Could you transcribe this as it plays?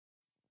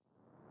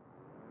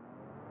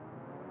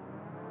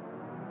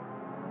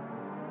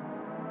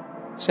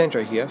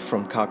Sandro here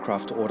from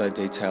Carcraft Auto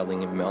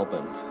Detailing in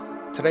Melbourne.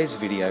 Today's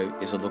video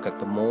is a look at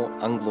the more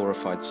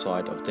unglorified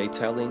side of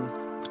detailing,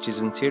 which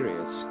is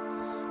interiors.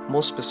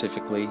 More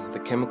specifically,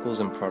 the chemicals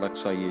and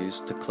products I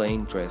use to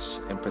clean, dress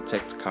and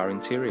protect car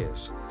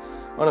interiors.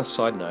 On a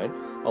side note,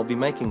 I'll be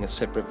making a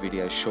separate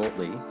video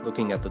shortly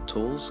looking at the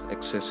tools,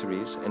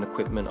 accessories and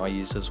equipment I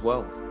use as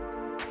well.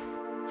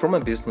 From a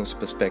business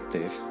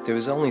perspective, there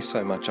is only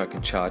so much I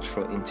can charge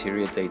for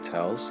interior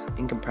details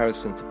in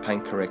comparison to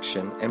paint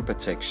correction and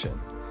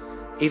protection,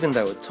 even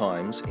though at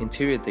times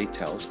interior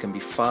details can be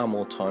far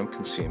more time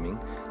consuming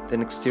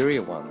than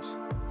exterior ones.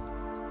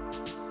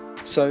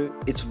 So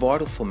it's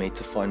vital for me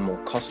to find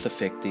more cost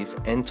effective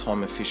and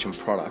time efficient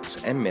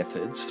products and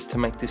methods to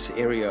make this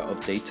area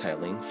of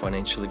detailing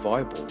financially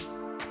viable.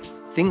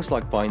 Things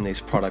like buying these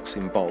products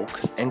in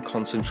bulk and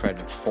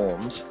concentrated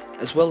forms,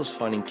 as well as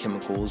finding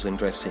chemicals and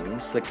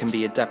dressings that can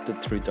be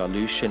adapted through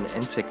dilution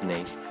and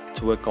technique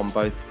to work on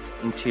both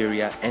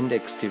interior and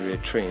exterior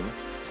trim,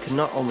 can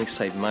not only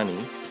save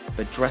money,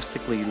 but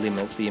drastically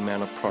limit the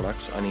amount of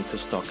products I need to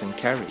stock and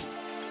carry,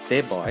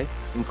 thereby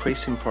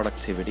increasing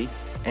productivity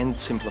and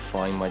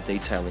simplifying my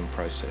detailing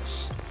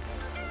process.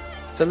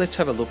 So let's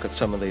have a look at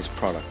some of these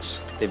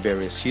products, their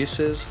various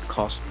uses,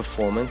 cost,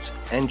 performance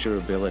and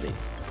durability.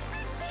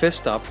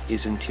 First up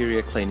is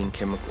interior cleaning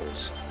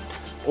chemicals.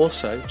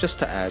 Also, just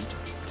to add,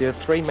 there are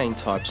three main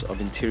types of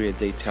interior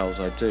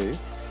details I do,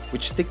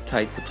 which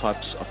dictate the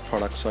types of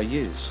products I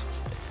use.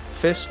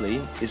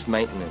 Firstly is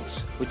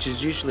maintenance, which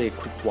is usually a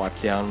quick wipe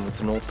down with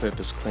an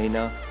all-purpose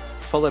cleaner,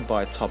 followed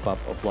by a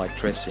top-up of light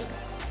dressing.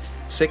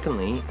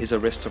 Secondly is a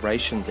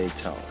restoration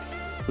detail,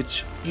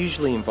 which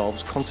usually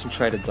involves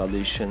concentrated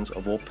dilutions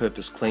of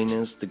all-purpose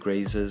cleaners,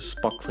 degreasers,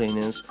 spot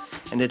cleaners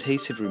and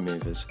adhesive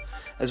removers,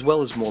 as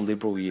well as more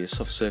liberal use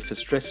of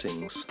surface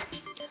dressings.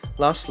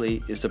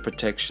 Lastly is the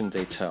protection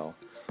detail,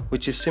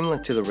 which is similar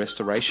to the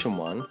restoration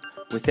one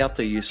without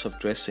the use of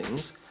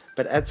dressings,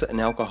 but adds an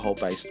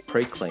alcohol-based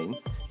pre-clean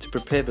to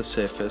prepare the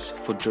surface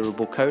for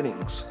durable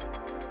coatings.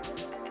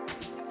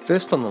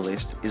 First on the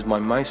list is my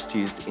most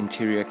used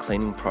interior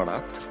cleaning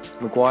product,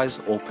 Meguiar's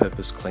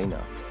All-Purpose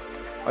Cleaner.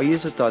 I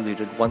use a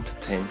diluted 1 to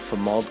 10 for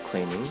mild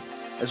cleaning,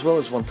 as well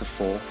as 1 to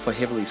 4 for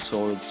heavily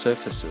soiled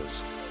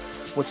surfaces.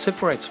 What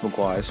separates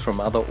Meguiar's from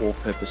other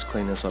all-purpose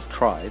cleaners I've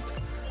tried,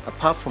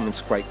 apart from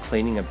its great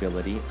cleaning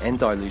ability and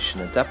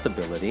dilution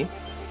adaptability,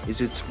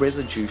 is its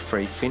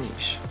residue-free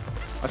finish.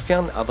 I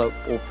found other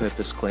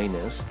all-purpose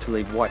cleaners to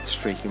leave white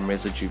streaking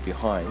residue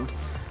behind,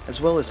 as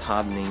well as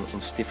hardening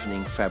and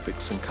stiffening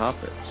fabrics and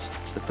carpets,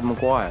 that the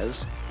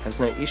Meguiar's has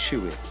no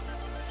issue with.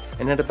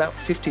 And at about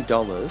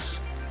 $50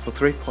 for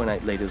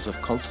 3.8 litres of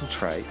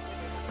concentrate,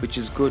 which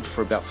is good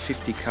for about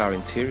 50 car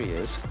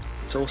interiors,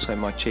 it's also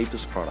my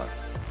cheapest product.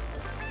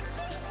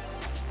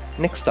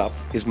 Next up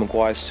is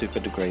Meguiar's Super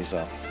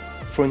Degreaser.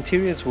 For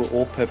interiors where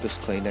all-purpose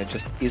cleaner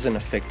just isn't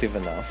effective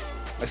enough,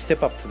 I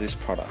step up to this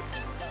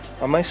product.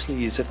 I mostly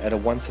use it at a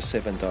 1 to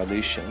 7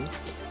 dilution,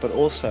 but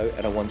also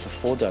at a 1 to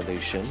 4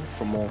 dilution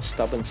for more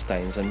stubborn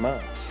stains and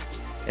marks.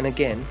 And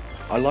again,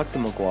 I like the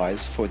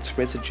Meguiar's for its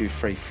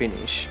residue-free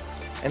finish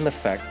and the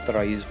fact that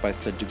I use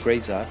both the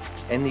degreaser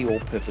and the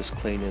all-purpose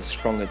cleaner's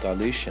stronger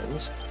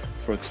dilutions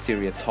for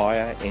exterior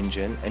tyre,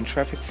 engine and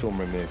traffic film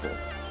removal.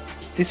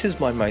 This is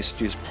my most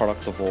used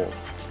product of all.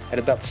 At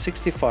about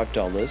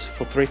 $65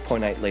 for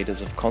 3.8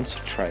 litres of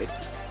concentrate,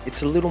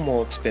 it's a little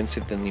more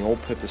expensive than the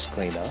all-purpose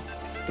cleaner,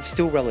 but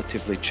still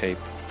relatively cheap.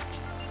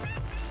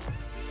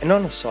 And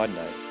on a side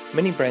note,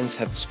 many brands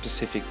have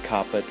specific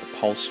carpet,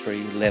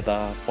 upholstery,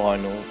 leather,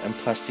 vinyl and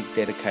plastic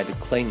dedicated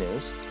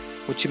cleaners,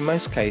 which in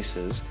most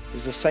cases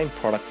is the same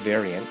product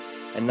variant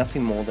and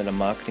nothing more than a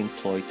marketing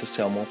ploy to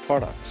sell more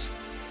products.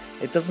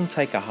 It doesn't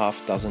take a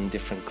half dozen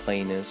different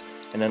cleaners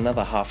and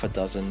another half a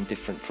dozen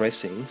different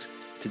dressings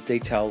to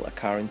detail a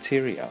car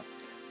interior,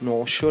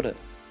 nor should it.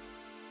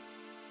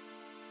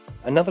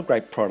 Another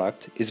great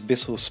product is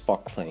Bissell's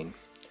Spot Clean.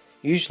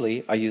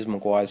 Usually I use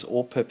Meguiar's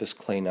all-purpose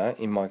cleaner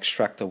in my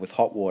extractor with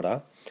hot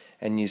water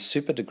and use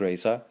Super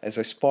Degreaser as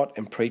a spot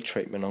and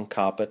pre-treatment on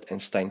carpet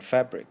and stained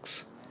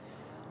fabrics.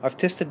 I've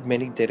tested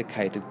many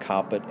dedicated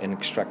carpet and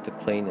extractor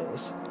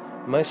cleaners,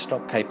 most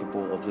not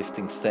capable of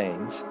lifting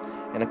stains,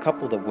 and a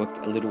couple that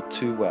worked a little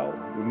too well,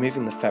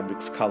 removing the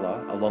fabric's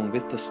colour along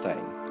with the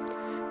stain.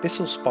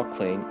 Bissell's Spot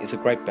Clean is a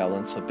great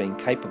balance of being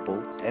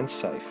capable and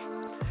safe.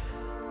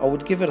 I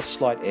would give it a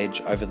slight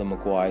edge over the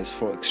Meguiar's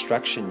for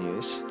extraction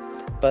use,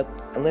 but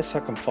unless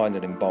I can find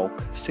it in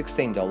bulk,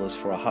 $16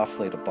 for a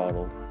half-litre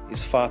bottle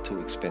is far too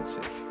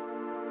expensive.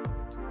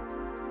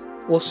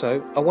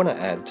 Also, I want to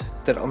add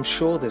that I'm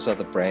sure there's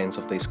other brands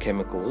of these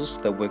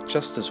chemicals that work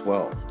just as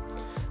well.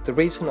 The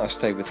reason I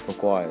stay with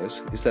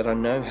Meguiar's is that I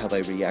know how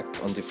they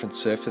react on different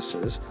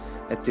surfaces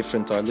at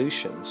different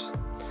dilutions.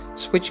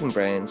 Switching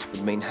brands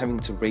would mean having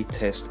to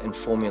retest and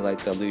formulate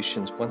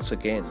dilutions once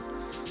again,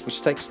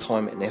 which takes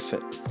time and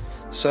effort.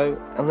 So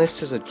unless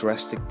there's a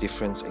drastic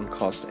difference in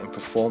cost and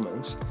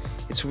performance,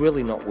 it's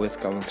really not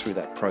worth going through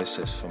that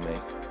process for me.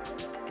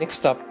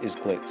 Next up is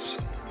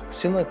Glitz.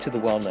 Similar to the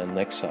well-known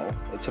Lexol,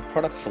 it's a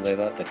product for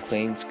leather that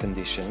cleans,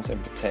 conditions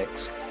and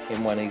protects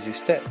in one easy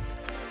step.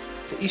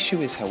 The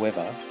issue is,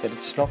 however, that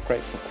it's not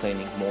great for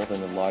cleaning more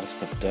than the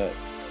lightest of dirt.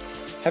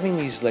 Having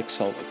used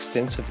Lexol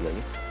extensively,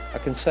 I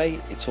can say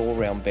it's all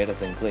round better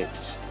than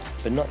Glitz,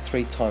 but not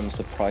 3 times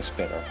the price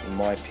better in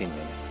my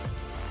opinion.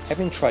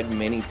 Having tried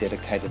many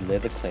dedicated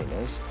leather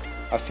cleaners,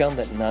 I found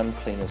that none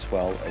clean as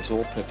well as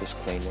all-purpose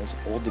cleaners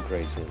or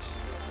degreasers.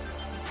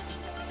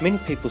 Many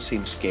people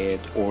seem scared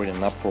or in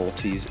an uproar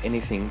to use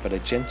anything but a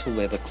gentle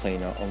leather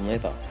cleaner on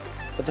leather,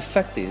 but the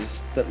fact is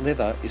that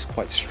leather is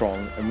quite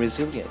strong and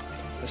resilient,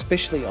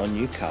 especially on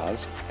new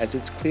cars as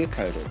it's clear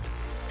coated.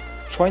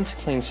 Trying to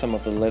clean some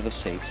of the leather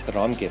seats that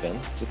I'm given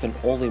with an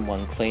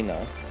all-in-one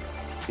cleaner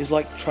is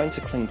like trying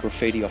to clean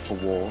graffiti off a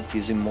wall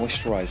using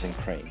moisturising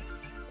cream.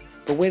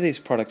 But where these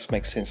products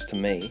make sense to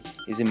me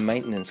is in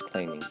maintenance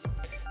cleaning.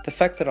 The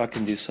fact that I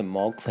can do some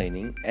mild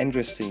cleaning and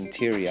dress the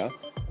interior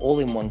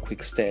all in one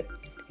quick step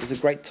is a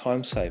great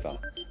time saver,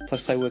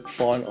 plus they work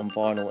fine on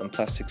vinyl and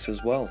plastics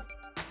as well.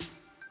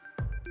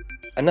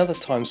 Another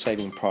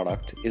time-saving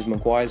product is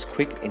Meguiar's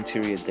Quick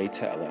Interior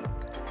Detailer.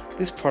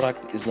 This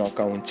product is not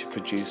going to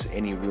produce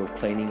any real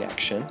cleaning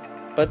action,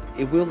 but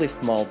it will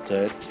lift mild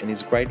dirt and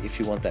is great if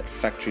you want that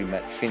factory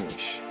matte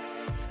finish.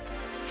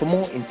 For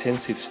more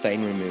intensive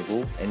stain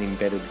removal and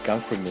embedded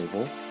gunk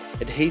removal,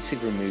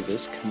 adhesive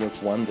removers can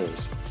work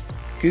wonders.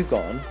 Goo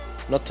Gone,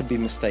 not to be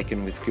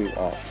mistaken with Goo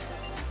Off,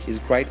 is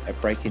great at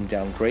breaking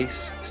down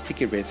grease,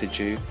 sticky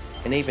residue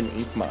and even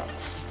ink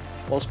marks,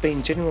 whilst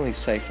being generally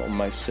safe on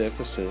most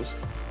surfaces,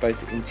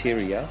 both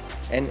interior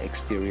and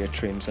exterior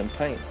trims and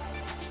paint.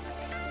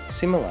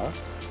 Similar,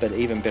 but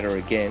even better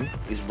again,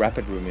 is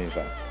Rapid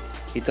Remover.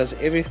 It does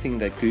everything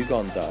that Goo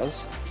Gone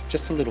does,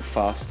 just a little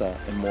faster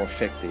and more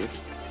effective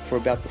for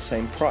about the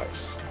same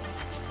price.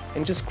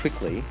 And just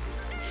quickly,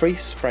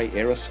 freeze spray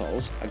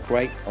aerosols are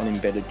great on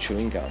embedded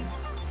chewing gum.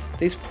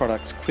 These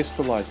products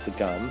crystallize the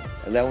gum,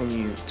 allowing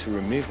you to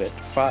remove it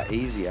far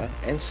easier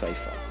and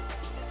safer.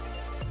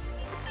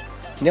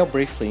 Now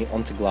briefly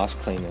onto glass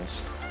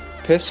cleaners.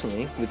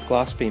 Personally, with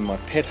glass being my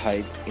pet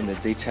hate in the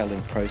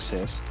detailing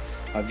process,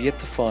 I've yet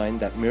to find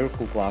that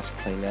miracle glass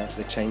cleaner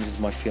that changes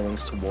my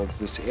feelings towards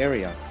this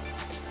area.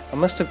 I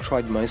must have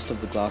tried most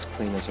of the glass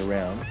cleaners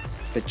around,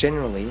 but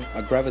generally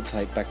I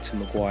gravitate back to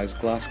Meguiar's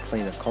Glass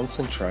Cleaner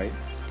Concentrate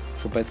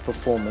for both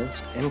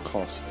performance and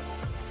cost.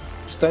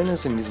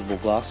 Stoner's Invisible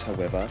Glass,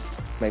 however,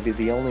 may be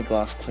the only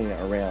glass cleaner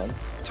around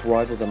to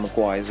rival the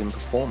Meguiar's in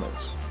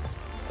performance,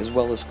 as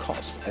well as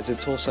cost, as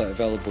it's also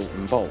available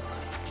in bulk,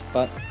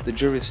 but the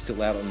jury's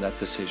still out on that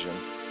decision.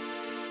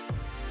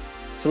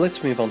 So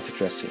let's move on to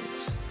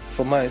dressings.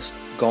 For most,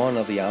 gone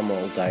are the Armor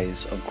All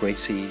days of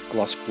greasy,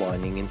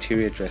 gloss-blinding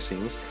interior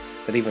dressings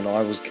that even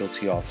I was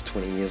guilty of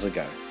 20 years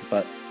ago,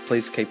 but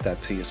please keep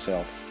that to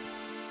yourself.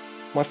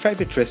 My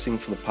favourite dressing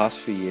for the past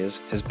few years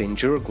has been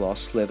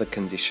Duragloss Leather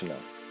Conditioner.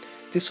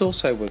 This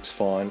also works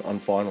fine on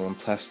vinyl and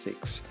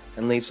plastics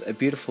and leaves a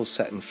beautiful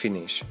satin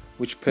finish,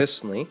 which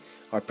personally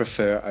I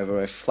prefer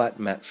over a flat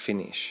matte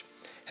finish.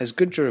 Has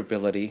good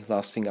durability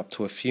lasting up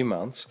to a few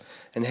months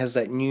and has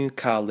that new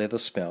car leather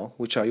smell,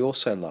 which I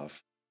also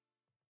love.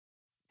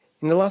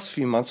 In the last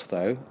few months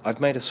though, I've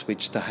made a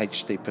switch to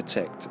HD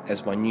Protect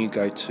as my new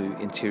go-to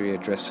interior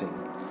dressing.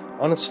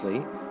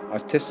 Honestly,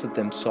 I've tested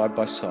them side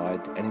by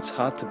side and it's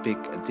hard to pick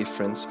a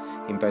difference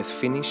in both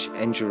finish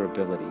and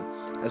durability,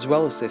 as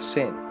well as their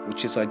scent,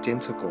 which is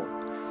identical.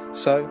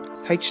 So,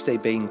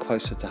 HD being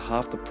closer to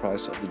half the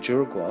price of the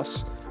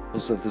Duragloss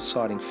was the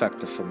deciding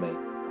factor for me.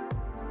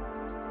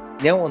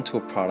 Now onto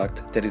a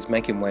product that is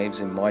making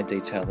waves in my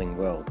detailing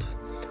world.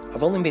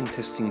 I've only been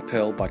testing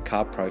Pearl by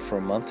CarPro for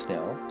a month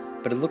now,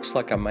 but it looks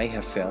like I may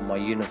have found my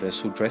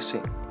universal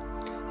dressing.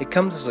 It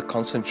comes as a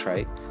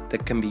concentrate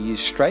that can be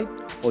used straight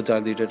or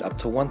diluted up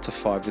to 1 to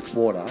 5 with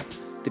water,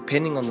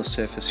 depending on the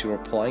surface you're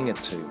applying it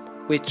to,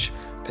 which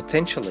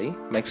potentially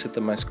makes it the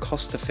most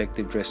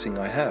cost-effective dressing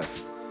I have.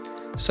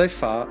 So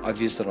far,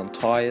 I've used it on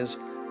tyres,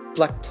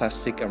 black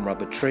plastic and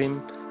rubber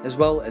trim, as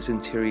well as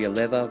interior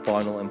leather,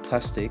 vinyl and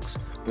plastics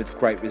with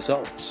great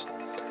results.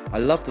 I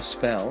love the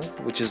smell,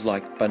 which is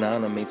like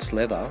banana meets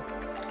leather.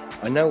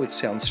 I know it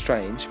sounds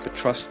strange, but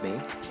trust me,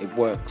 it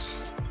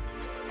works.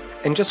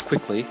 And just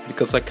quickly,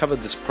 because I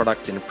covered this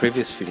product in a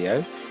previous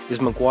video, is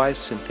Meguiar's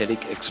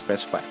Synthetic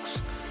Express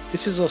Wax.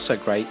 This is also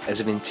great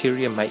as an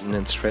interior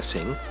maintenance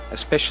dressing,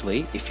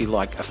 especially if you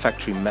like a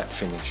factory matte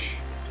finish.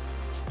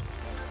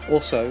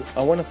 Also,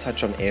 I want to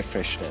touch on air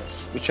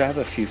fresheners, which I have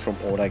a few from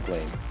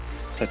AutoGleam,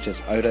 such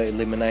as Odor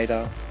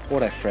Eliminator,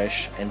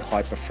 AutoFresh and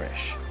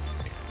Hyperfresh.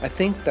 I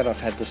think that I've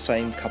had the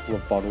same couple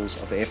of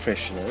bottles of air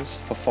fresheners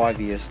for 5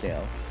 years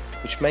now,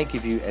 which may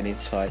give you an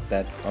insight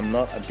that I'm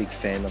not a big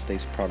fan of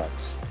these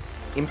products.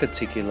 In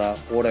particular,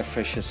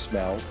 AutoFresh's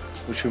smell,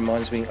 which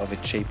reminds me of a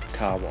cheap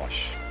car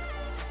wash.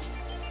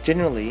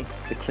 Generally,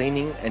 the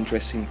cleaning and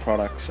dressing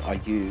products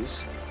I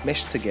use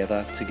mesh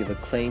together to give a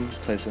clean,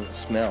 pleasant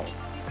smell.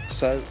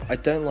 So I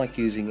don't like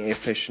using air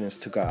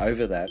fresheners to go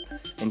over that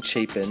and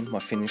cheapen my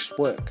finished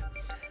work.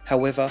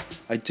 However,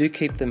 I do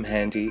keep them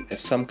handy as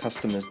some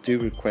customers do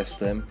request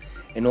them,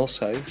 and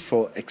also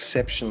for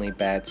exceptionally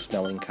bad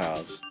smelling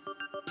cars.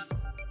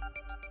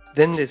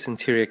 Then there's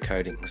interior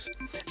coatings.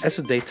 As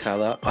a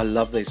detailer, I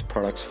love these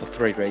products for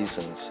 3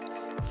 reasons.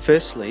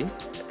 Firstly,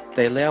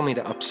 they allow me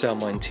to upsell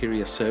my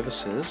interior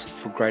services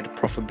for greater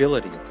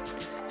profitability.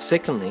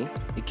 Secondly,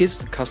 it gives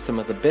the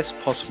customer the best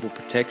possible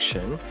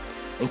protection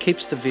and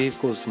keeps the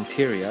vehicle's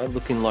interior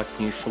looking like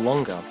new for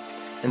longer.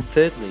 And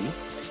thirdly,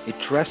 it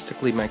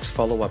drastically makes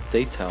follow-up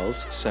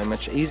details so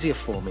much easier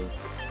for me.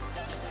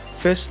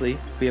 Firstly,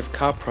 we have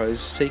CarPro's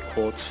Sea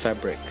Quartz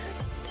fabric.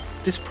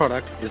 This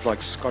product is like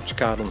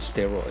Scotchgard on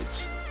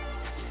steroids.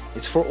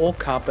 It's for all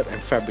carpet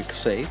and fabric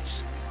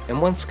seats, and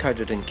once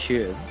coated and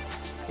cured,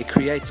 it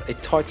creates a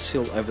tight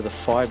seal over the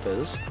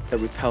fibres that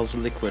repels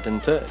liquid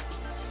and dirt.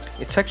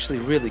 It's actually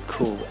really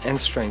cool and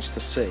strange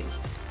to see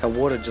how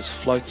water just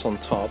floats on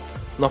top,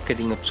 not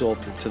getting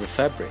absorbed into the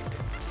fabric.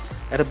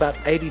 At about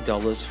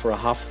 $80 for a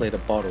half-litre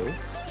bottle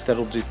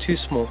that'll do 2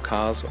 small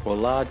cars or a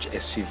large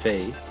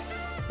SUV,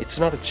 it's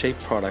not a cheap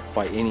product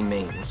by any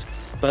means,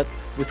 but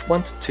with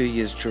 1 to 2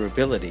 years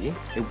durability,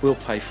 it will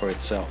pay for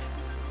itself.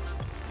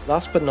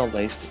 Last but not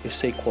least is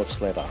Sea Quartz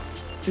Leather.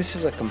 This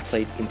is a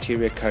complete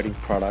interior coating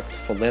product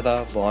for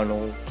leather,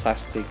 vinyl,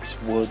 plastics,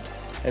 wood,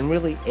 and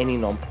really any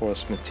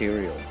non-porous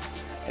material.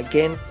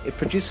 Again, it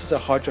produces a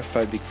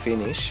hydrophobic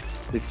finish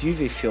with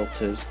UV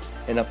filters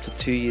and up to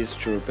 2 years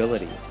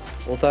durability,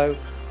 although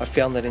I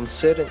found that in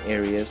certain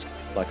areas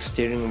like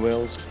steering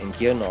wheels and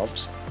gear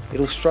knobs,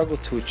 it'll struggle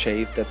to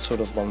achieve that sort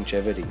of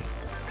longevity.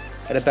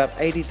 At about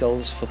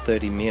 $80 for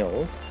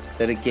 30ml,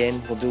 that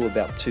again will do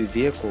about 2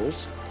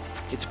 vehicles,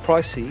 it's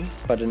pricey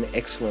but an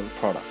excellent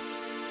product.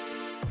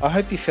 I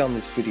hope you found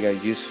this video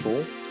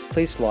useful.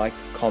 Please like,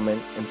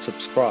 comment and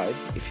subscribe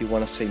if you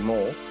want to see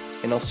more,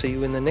 and I'll see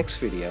you in the next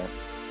video.